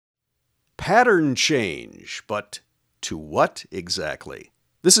pattern change, but to what exactly?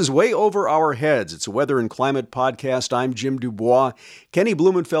 This is Way Over Our Heads. It's a weather and climate podcast. I'm Jim Dubois. Kenny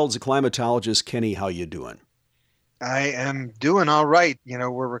Blumenfeld's a climatologist. Kenny, how you doing? I am doing all right.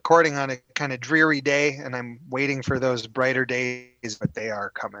 We're recording on a kind of dreary day, and I'm waiting for those brighter days, but they are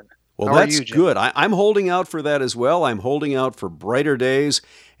coming. Well, How that's are you, Jim? good. I'm holding out for that as well. I'm holding out for brighter days,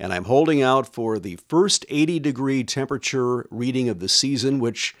 and I'm holding out for the first 80-degree temperature reading of the season,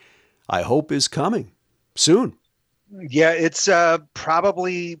 which I hope is coming soon. Yeah, it's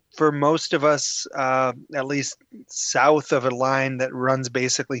probably for most of us, at least south of a line that runs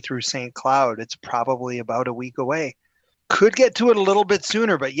basically through St. Cloud. It's probably about a week away. Could get to it a little bit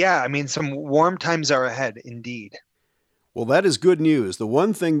sooner, but yeah, I mean, some warm times are ahead, indeed. Well, that is good news. The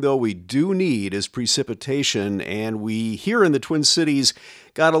one thing, though, we do need is precipitation, and we here in the Twin Cities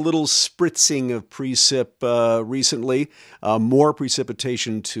got a little spritzing of precip recently. More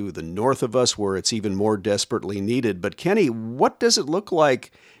precipitation to the north of us, where it's even more desperately needed. But Kenny, what does it look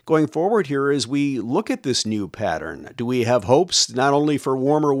like going forward here as we look at this new pattern? Do we have hopes not only for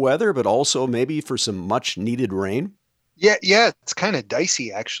warmer weather, but also maybe for some much-needed rain? Yeah, it's kind of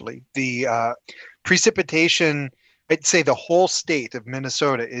dicey, actually. The precipitation, I'd say the whole state of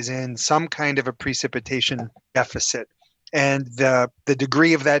Minnesota is in some kind of a precipitation deficit. And the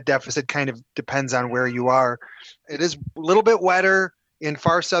degree of that deficit kind of depends on where you are. It is a little bit wetter in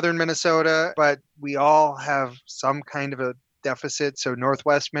far southern Minnesota, but we all have some kind of a deficit. So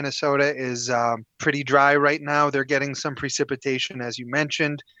northwest Minnesota is pretty dry right now. They're getting some precipitation, as you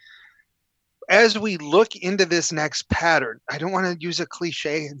mentioned. As we look into this next pattern, I don't want to use a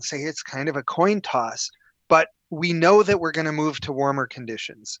cliche and say it's kind of a coin toss, but we know that we're going to move to warmer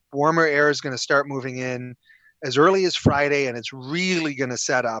conditions. Warmer air is going to start moving in as early as Friday, and it's really going to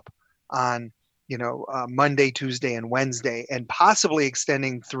set up on Monday, Tuesday, and Wednesday, and possibly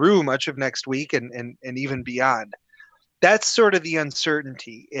extending through much of next week and even beyond. That's sort of the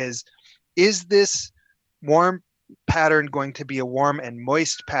uncertainty is this warm pattern going to be a warm and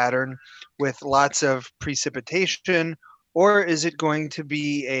moist pattern with lots of precipitation, or is it going to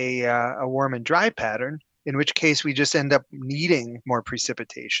be a warm and dry pattern, in which case we just end up needing more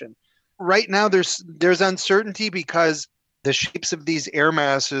precipitation? Right now, there's uncertainty because the shapes of these air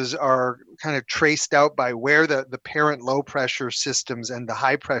masses are kind of traced out by where the parent low pressure systems and the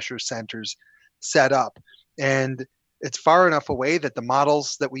high pressure centers set up. And it's far enough away that the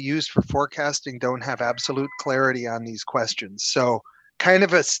models that we used for forecasting don't have absolute clarity on these questions. So kind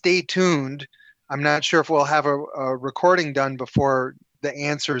of a stay tuned. I'm not sure if we'll have a recording done before the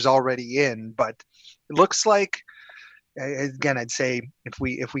answer is already in, but it looks like, again, I'd say if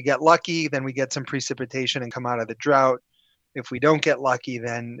we get lucky, then we get some precipitation and come out of the drought. If we don't get lucky,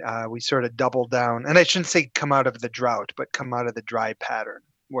 then we sort of double down. And I shouldn't say come out of the drought, but come out of the dry pattern,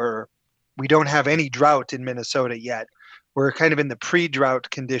 where we don't have any drought in Minnesota yet. We're kind of in the pre-drought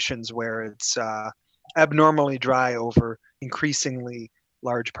conditions where it's abnormally dry over increasingly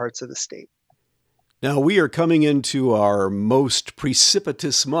large parts of the state. Now, we are coming into our most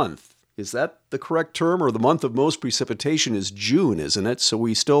precipitous month. Is that the correct term? Or the month of most precipitation is June, isn't it? So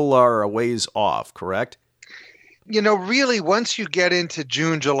we still are a ways off, correct? Really, once you get into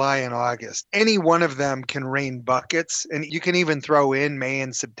June, July, and August, any one of them can rain buckets. And you can even throw in May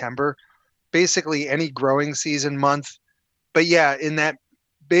and September, basically any growing season month. But yeah, in that,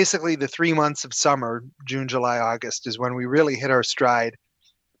 basically the 3 months of summer, June, July, August, is when we really hit our stride,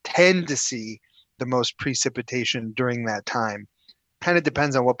 tend to see the most precipitation during that time. Kind of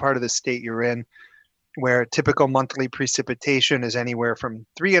depends on what part of the state you're in, where typical monthly precipitation is anywhere from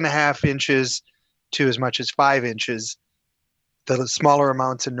 3.5 inches to as much as 5 inches. The smaller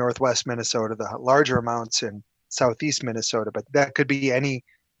amounts in northwest Minnesota, the larger amounts in southeast Minnesota, but that could be any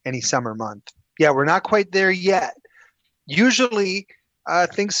summer month. Yeah, we're not quite there yet. Usually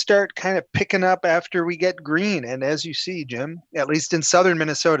things start kind of picking up after we get green. And as you see, Jim, at least in southern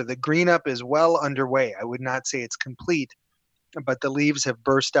Minnesota, the green up is well underway. I would not say it's complete, but the leaves have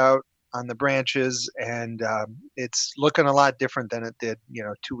burst out on the branches, and it's looking a lot different than it did,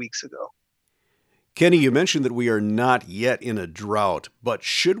 2 weeks ago. Kenny, you mentioned that we are not yet in a drought, but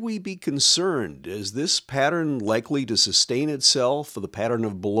should we be concerned? Is this pattern likely to sustain itself for the pattern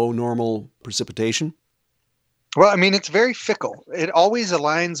of below normal precipitation? Well, I mean, it's very fickle. It always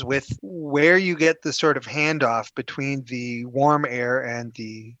aligns with where you get the sort of handoff between the warm air and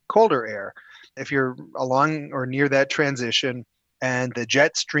the colder air. If you're along or near that transition and the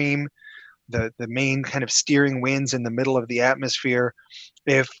jet stream, the main kind of steering winds in the middle of the atmosphere,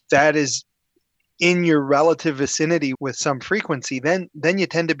 if that is in your relative vicinity with some frequency, then you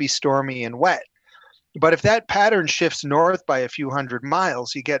tend to be stormy and wet. But if that pattern shifts north by a few hundred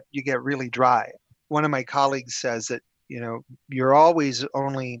miles, you get really dry. One of my colleagues says that, you're always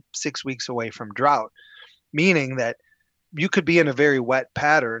only 6 weeks away from drought, meaning that you could be in a very wet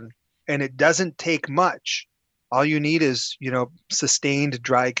pattern and it doesn't take much. All you need is, sustained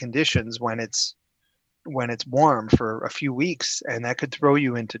dry conditions when it's warm for a few weeks, and that could throw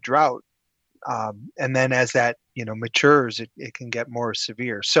you into drought. And then as that, matures, it can get more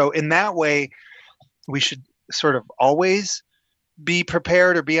severe. So in that way, we should sort of always be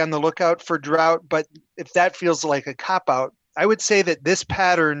prepared or be on the lookout for drought. But if that feels like a cop out, I would say that this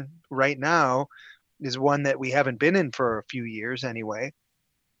pattern right now is one that we haven't been in for a few years anyway.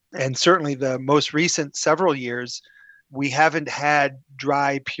 And certainly the most recent several years, we haven't had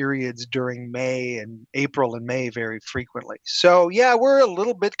dry periods during May and April and May very frequently. So yeah, we're a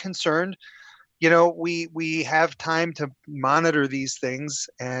little bit concerned. We have time to monitor these things,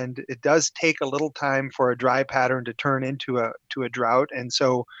 and it does take a little time for a dry pattern to turn into a drought. And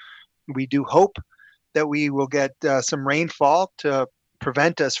so we do hope that we will get some rainfall to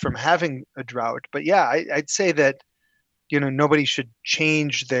prevent us from having a drought. But yeah, I'd say that nobody should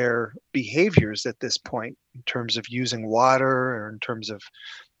change their behaviors at this point in terms of using water, or in terms of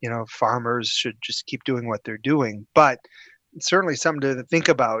farmers should just keep doing what they're doing. But it's certainly something to think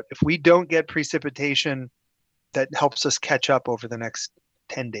about. If we don't get precipitation that helps us catch up over the next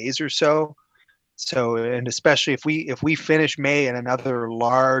 10 days or so, and especially if we finish May in another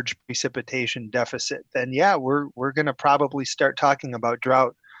large precipitation deficit, then yeah, we're going to probably start talking about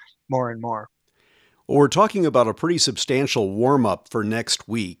drought more and more. Well, we're talking about a pretty substantial warm up for next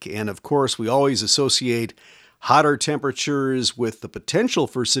week. And of course, we always associate hotter temperatures with the potential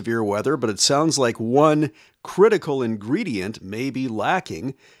for severe weather, but it sounds like one critical ingredient may be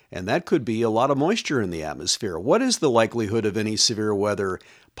lacking, and that could be a lot of moisture in the atmosphere. What is the likelihood of any severe weather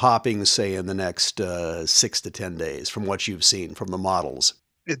popping, say, in the next 6 to 10 days from what you've seen from the models?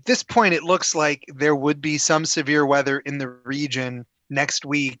 At this point, it looks like there would be some severe weather in the region next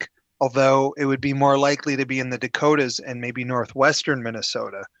week, although it would be more likely to be in the Dakotas and maybe northwestern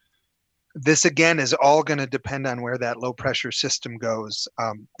Minnesota. This again is all going to depend on where that low pressure system goes.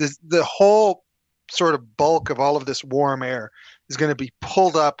 The whole sort of bulk of all of this warm air is going to be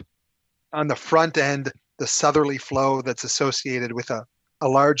pulled up on the front end, the southerly flow that's associated with a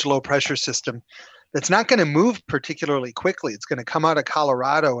large low pressure system that's not going to move particularly quickly. It's going to come out of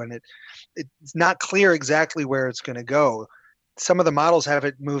Colorado, and it's not clear exactly where it's going to go. Some of the models have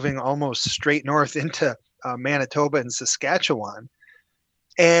it moving almost straight north into Manitoba and Saskatchewan.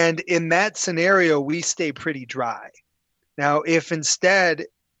 And in that scenario, we stay pretty dry. Now, if instead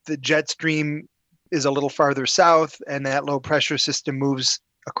the jet stream is a little farther south and that low pressure system moves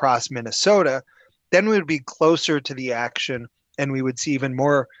across Minnesota, then we would be closer to the action, and we would see even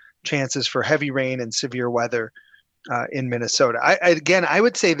more chances for heavy rain and severe weather in Minnesota. I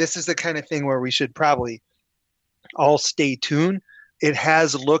would say this is the kind of thing where we should probably all stay tuned. It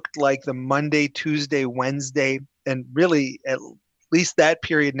has looked like the Monday, Tuesday, Wednesday, and really at least that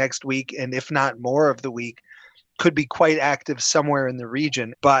period next week, and if not more of the week, could be quite active somewhere in the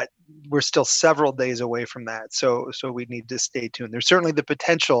region. But we're still several days away from that. So we need to stay tuned. There's certainly the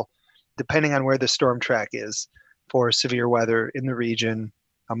potential, depending on where the storm track is, for severe weather in the region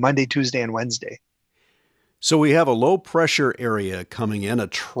Monday, Tuesday, and Wednesday. So we have a low pressure area coming in, a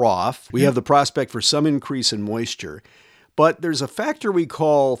trough. We have the prospect for some increase in moisture. But there's a factor we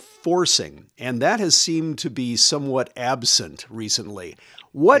call forcing, and that has seemed to be somewhat absent recently.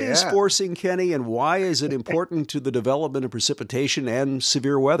 What is forcing, Kenny, and why is it important to the development of precipitation and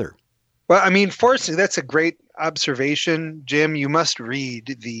severe weather? Well, I mean, forcing, that's a great observation. Jim, you must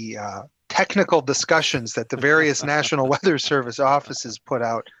read the technical discussions that the various National Weather Service offices put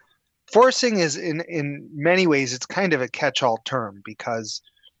out. Forcing is, in many ways, it's kind of a catch-all term because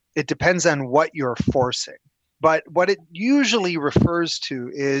it depends on what you're forcing. But what it usually refers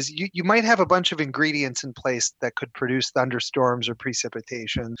to is you might have a bunch of ingredients in place that could produce thunderstorms or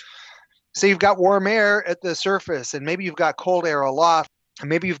precipitation. So you've got warm air at the surface, and maybe you've got cold air aloft, and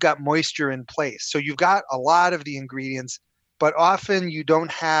maybe you've got moisture in place. So you've got a lot of the ingredients, but often you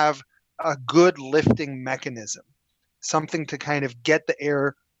don't have a good lifting mechanism, something to kind of get the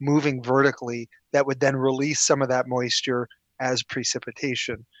air moving vertically that would then release some of that moisture as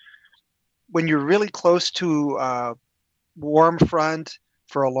precipitation. When you're really close to a warm front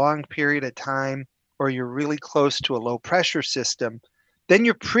for a long period of time, or you're really close to a low pressure system, then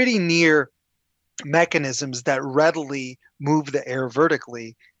you're pretty near mechanisms that readily move the air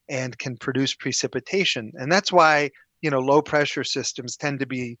vertically and can produce precipitation. And that's why, low pressure systems tend to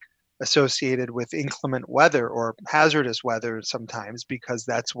be associated with inclement weather or hazardous weather sometimes, because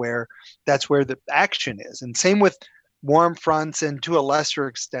that's where the action is. And same with warm fronts and to a lesser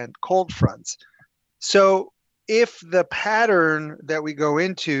extent cold fronts. So if the pattern that we go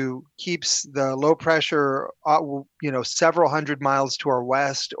into keeps the low pressure, several hundred miles to our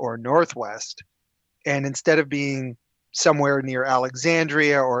west or northwest, and instead of being somewhere near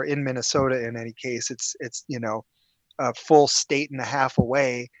Alexandria or in Minnesota, in any case, it's a full state and a half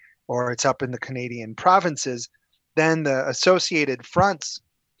away, or it's up in the Canadian provinces, then the associated fronts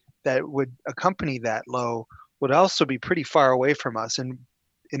that would accompany that low would also be pretty far away from us. And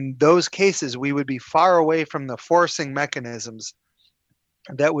in those cases, we would be far away from the forcing mechanisms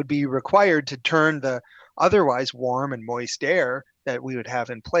that would be required to turn the otherwise warm and moist air that we would have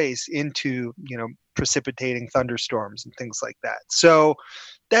in place into, precipitating thunderstorms and things like that. So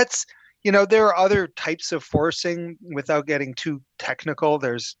that's, there are other types of forcing without getting too technical.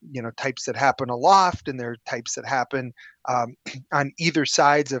 There's, types that happen aloft, and there are types that happen on either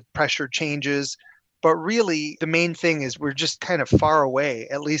sides of pressure changes. But really, the main thing is we're just kind of far away,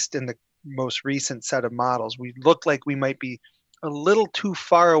 at least in the most recent set of models. We look like we might be a little too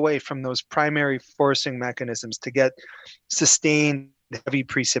far away from those primary forcing mechanisms to get sustained heavy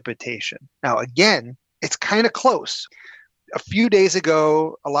precipitation. Now, again, it's kind of close. A few days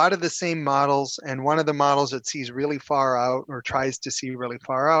ago, a lot of the same models, and one of the models that sees really far out or tries to see really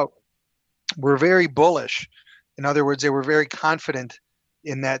far out, were very bullish. In other words, they were very confident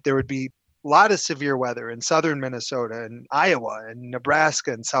in that there would be a lot of severe weather in southern Minnesota and Iowa and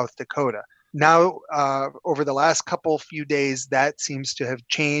Nebraska and South Dakota. Now, over the last few days, that seems to have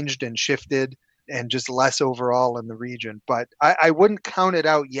changed and shifted, and just less overall in the region. But I wouldn't count it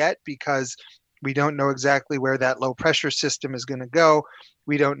out yet, because we don't know exactly where that low pressure system is going to go.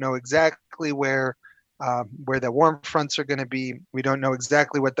 We don't know exactly where the warm fronts are going to be. We don't know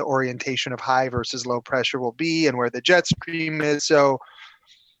exactly what the orientation of high versus low pressure will be, and where the jet stream is. So,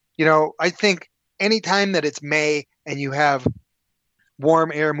 I think anytime that it's May and you have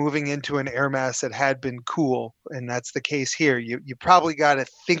warm air moving into an air mass that had been cool, and that's the case here, you probably got to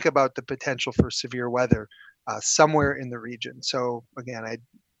think about the potential for severe weather somewhere in the region. So again, I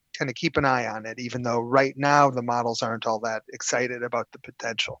kind of keep an eye on it, even though right now the models aren't all that excited about the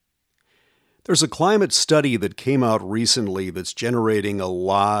potential. There's a climate study that came out recently that's generating a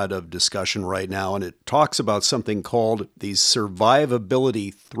lot of discussion right now, and it talks about something called the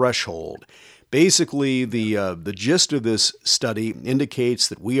survivability threshold. Basically, the gist of this study indicates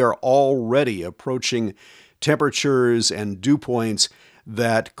that we are already approaching temperatures and dew points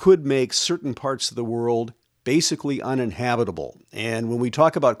that could make certain parts of the world basically uninhabitable. And when we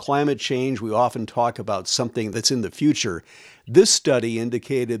talk about climate change, we often talk about something that's in the future. This study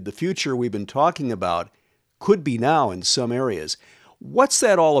indicated the future we've been talking about could be now in some areas. What's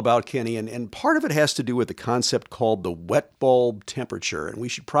that all about, Kenny? And part of it has to do with the concept called the wet bulb temperature. And we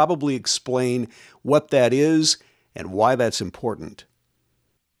should probably explain what that is and why that's important.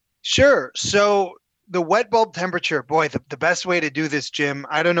 Sure. So the wet bulb temperature, boy, the best way to do this, Jim,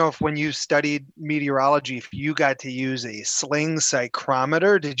 I don't know if when you studied meteorology, if you got to use a sling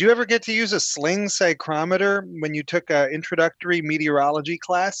psychrometer. Did you ever get to use a sling psychrometer when you took an introductory meteorology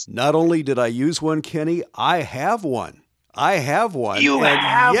class? Not only did I use one, Kenny, I have one. I have one. You And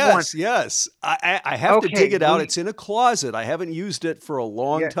have one. yes. I have to dig it out. It's in a closet. I haven't used it for a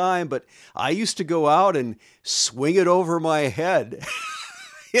long time, but I used to go out and swing it over my head.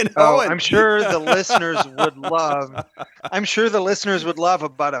 I'm sure the listeners would love. I'm sure the listeners would love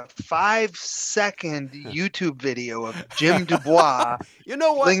about a 5-second YouTube video of Jim Dubois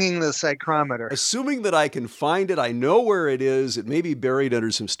flinging the psychrometer. Assuming that I can find it, I know where it is. It may be buried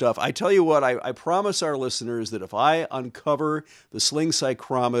under some stuff. I tell you what, I promise our listeners that if I uncover the sling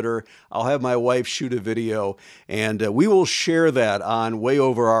psychrometer, I'll have my wife shoot a video, and we will share that on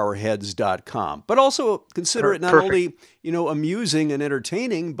wayoverourheads.com. But also consider it not only amusing and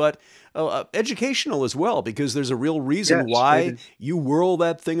entertaining, but educational as well, because there's a real reason why you whirl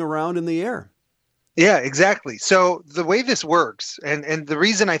that thing around in the air. Yeah, exactly. So the way this works, and the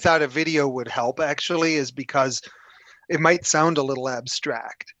reason I thought a video would help actually is because it might sound a little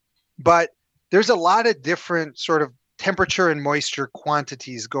abstract, but there's a lot of different sort of temperature and moisture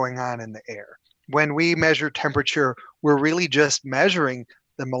quantities going on in the air. When we measure temperature, we're really just measuring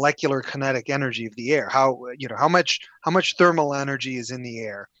the molecular kinetic energy of the air, how much thermal energy is in the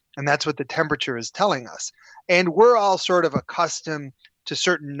air. And that's what the temperature is telling us. And we're all sort of accustomed to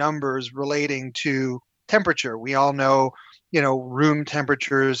certain numbers relating to temperature. We all know, room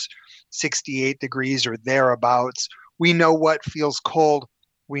temperatures, 68 degrees or thereabouts. We know what feels cold.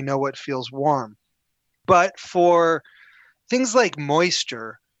 We know what feels warm. But for things like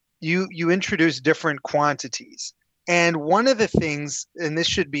moisture, you introduce different quantities. And one of the things, and this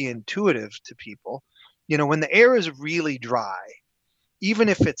should be intuitive to people, when the air is really dry, even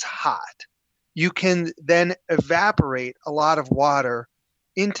if it's hot, you can then evaporate a lot of water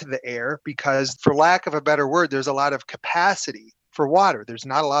into the air because, for lack of a better word, there's a lot of capacity for water. There's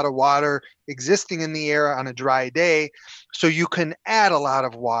not a lot of water existing in the air on a dry day. So you can add a lot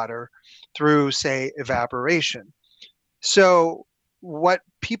of water through, say, evaporation. So what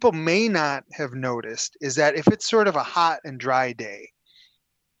people may not have noticed is that if it's sort of a hot and dry day,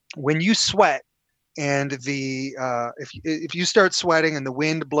 when you sweat, and if you start sweating and the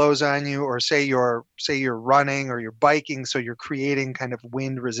wind blows on you, or say you're running or you're biking, so you're creating kind of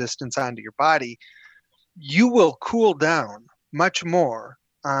wind resistance onto your body, you will cool down much more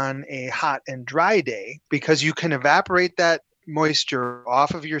on a hot and dry day because you can evaporate that moisture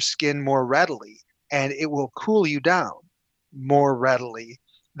off of your skin more readily, and it will cool you down more readily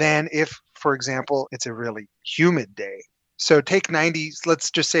than if, for example, it's a really humid day. So take 90, let's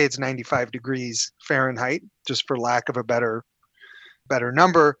just say it's 95 degrees Fahrenheit, just for lack of a better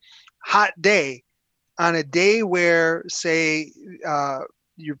number, hot day. On a day where, say,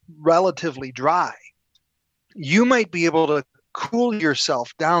 you're relatively dry, you might be able to cool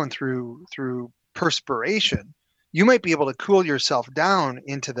yourself down through perspiration. You might be able to cool yourself down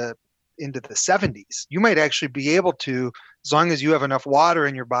into the 70s. You might actually be able to, as long as you have enough water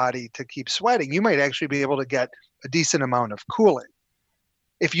in your body to keep sweating, you might actually be able to get a decent amount of cooling.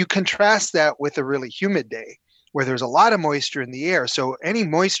 If you contrast that with a really humid day where there's a lot of moisture in the air, so any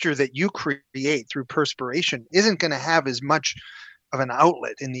moisture that you create through perspiration isn't going to have as much of an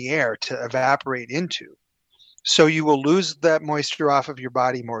outlet in the air to evaporate into. So you will lose that moisture off of your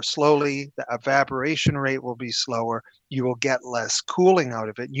body more slowly. The evaporation rate will be slower. You will get less cooling out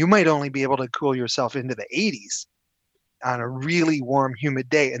of it. You might only be able to cool yourself into the 80s on a really warm, humid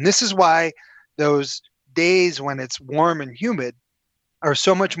day. And this is why those days when it's warm and humid are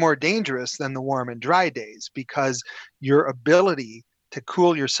so much more dangerous than the warm and dry days, because your ability to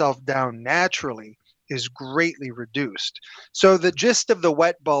cool yourself down naturally is greatly reduced. So the gist of the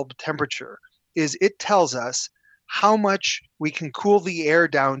wet bulb temperature is it tells us how much we can cool the air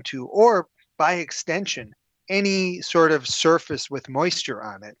down to, or by extension, any sort of surface with moisture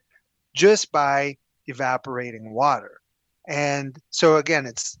on it, just by evaporating water. And so again,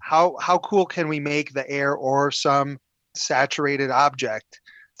 it's how cool can we make the air or some saturated object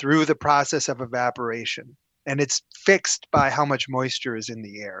through the process of evaporation. And it's fixed by how much moisture is in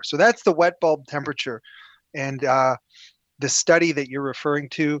the air. So that's the wet bulb temperature. And the study that you're referring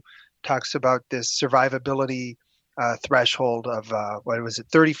to talks about this survivability threshold of,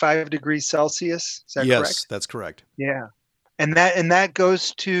 35 degrees Celsius? Is that correct? Yes, that's correct. Yeah. And that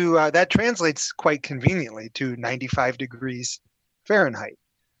goes to, that translates quite conveniently to 95 degrees Fahrenheit.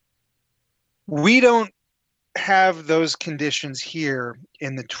 We don't have those conditions here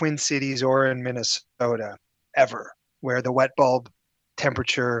in the Twin Cities or in Minnesota ever, where the wet bulb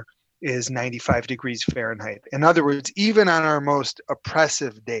temperature is 95 degrees Fahrenheit. In other words, even on our most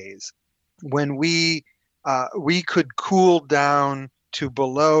oppressive days, when we could cool down to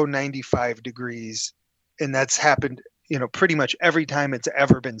below 95 degrees, and that's happened, pretty much every time it's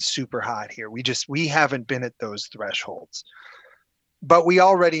ever been super hot here. We haven't been at those thresholds. But we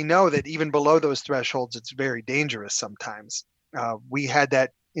already know that even below those thresholds, it's very dangerous sometimes. We had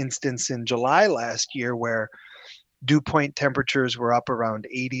that instance in July last year where dew point temperatures were up around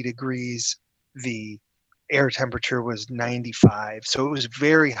 80 degrees. The air temperature was 95. So it was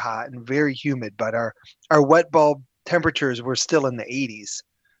very hot and very humid, but our wet bulb temperatures were still in the 80s.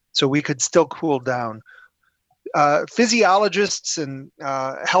 So we could still cool down. Physiologists and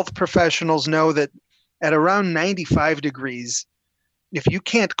health professionals know that at around 95 degrees, if you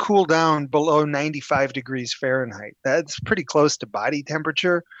can't cool down below 95 degrees Fahrenheit, that's pretty close to body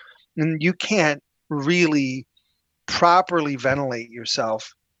temperature, and you can't really properly ventilate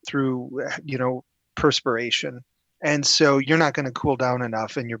yourself through, perspiration. And so you're not going to cool down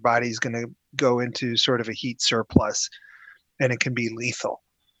enough, and your body's going to go into sort of a heat surplus, and it can be lethal.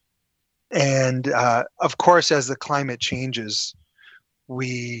 And of course, as the climate changes,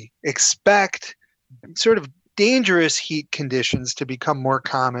 we expect sort of dangerous heat conditions to become more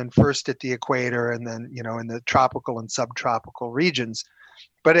common, first at the equator and then, in the tropical and subtropical regions.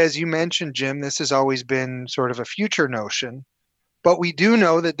 But as you mentioned, Jim, this has always been sort of a future notion. But we do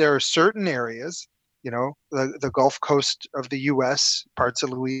know that there are certain areas, the Gulf Coast of the U.S., parts of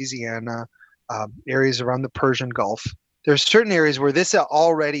Louisiana, areas around the Persian Gulf. There's certain areas where this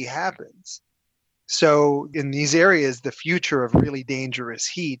already happens. So in these areas, the future of really dangerous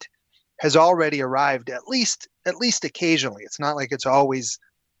heat has already arrived, at least occasionally. It's not like it's always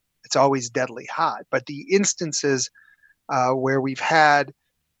it's always deadly hot. But the instances where we've had,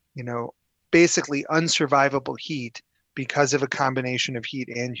 basically unsurvivable heat because of a combination of heat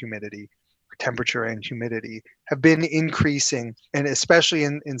and humidity, temperature and humidity, have been increasing, and especially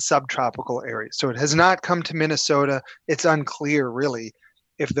in subtropical areas. So it has not come to Minnesota. It's unclear, really,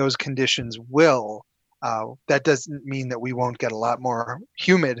 if those conditions will. That doesn't mean that we won't get a lot more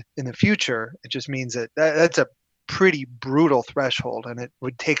humid in the future. It just means that that's a pretty brutal threshold, and it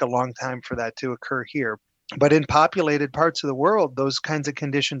would take a long time for that to occur here. But in populated parts of the world, those kinds of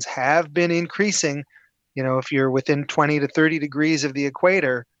conditions have been increasing. If you're within 20 to 30 degrees of the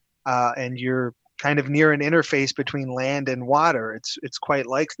equator, and you're kind of near an interface between land and water, it's quite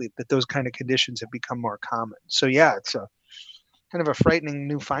likely that those kind of conditions have become more common. So yeah, it's a kind of a frightening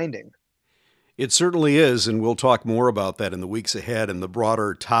new finding. It certainly is, and we'll talk more about that in the weeks ahead and the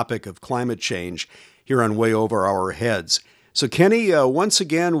broader topic of climate change here on Way Over Our Heads. So Kenny, once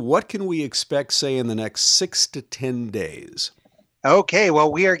again, what can we expect, say, in the next 6 to 10 days? Okay,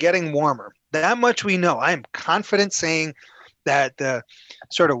 well, we are getting warmer. That much we know. I am confident saying that the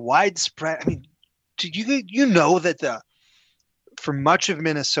sort of widespread, you know that for much of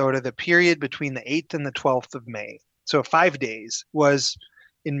Minnesota, the period between the 8th and the 12th of May, so 5 days, was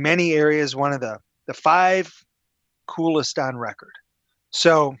in many areas one of the 5 coolest on record.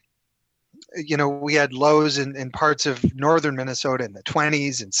 So, we had lows in parts of northern Minnesota in the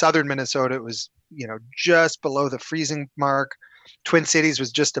 20s. In southern Minnesota, it was, just below the freezing mark. Twin Cities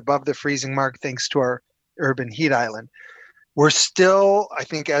was just above the freezing mark thanks to our urban heat island. We're still, I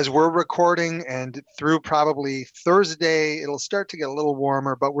think, as we're recording and through probably Thursday, it'll start to get a little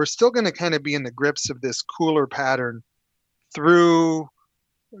warmer, but we're still going to kind of be in the grips of this cooler pattern through,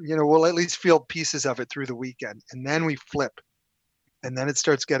 we'll at least feel pieces of it through the weekend. And then we flip, and then it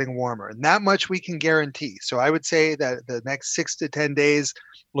starts getting warmer. And that much we can guarantee. So I would say that the next 6 to 10 days,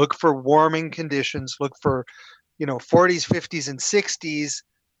 look for warming conditions, look for 40s, 50s, and 60s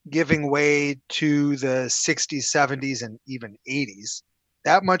giving way to the 60s, 70s, and even 80s.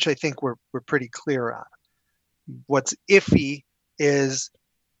 That much I think we're pretty clear on. What's iffy is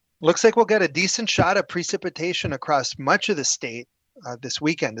looks like we'll get a decent shot of precipitation across much of the state this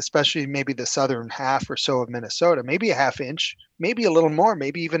weekend, especially maybe the southern half or so of Minnesota, maybe a half inch, maybe a little more,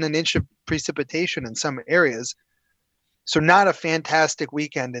 maybe even an inch of precipitation in some areas. So not a fantastic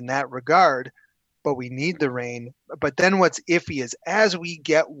weekend in that regard, but we need the rain. But then what's iffy is as we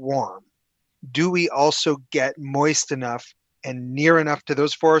get warm, do we also get moist enough and near enough to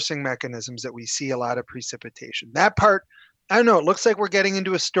those forcing mechanisms that we see a lot of precipitation? That part, I don't know, it looks like we're getting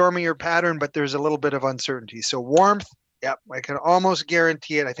into a stormier pattern, but there's a little bit of uncertainty. So warmth, yep, I can almost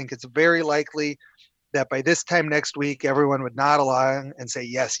guarantee it. I think it's very likely that by this time next week, everyone would nod along and say,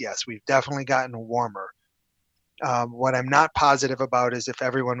 yes, we've definitely gotten warmer. What I'm not positive about is if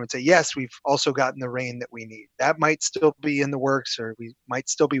everyone would say, yes, we've also gotten the rain that we need. That might still be in the works, or we might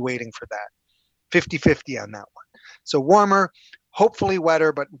still be waiting for that. 50-50 on that one. So warmer, hopefully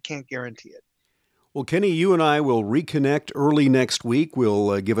wetter, but we can't guarantee it. Well, Kenny, you and I will reconnect early next week.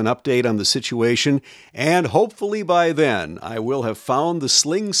 We'll give an update on the situation, and hopefully by then I will have found the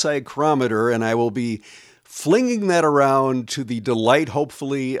sling psychrometer, and I will be flinging that around to the delight,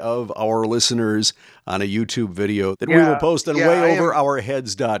 hopefully, of our listeners on a YouTube video that we will post on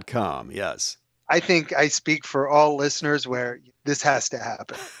wayoverourheads.com. Yes. I think I speak for all listeners where this has to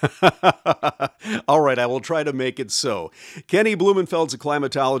happen. All right, I will try to make it so. Kenny Blumenfeld's a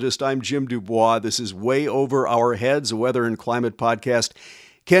climatologist. I'm Jim Dubois. This is Way Over Our Heads, a weather and climate podcast.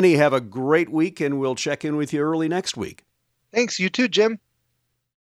 Kenny, have a great week, and we'll check in with you early next week. Thanks. You too, Jim.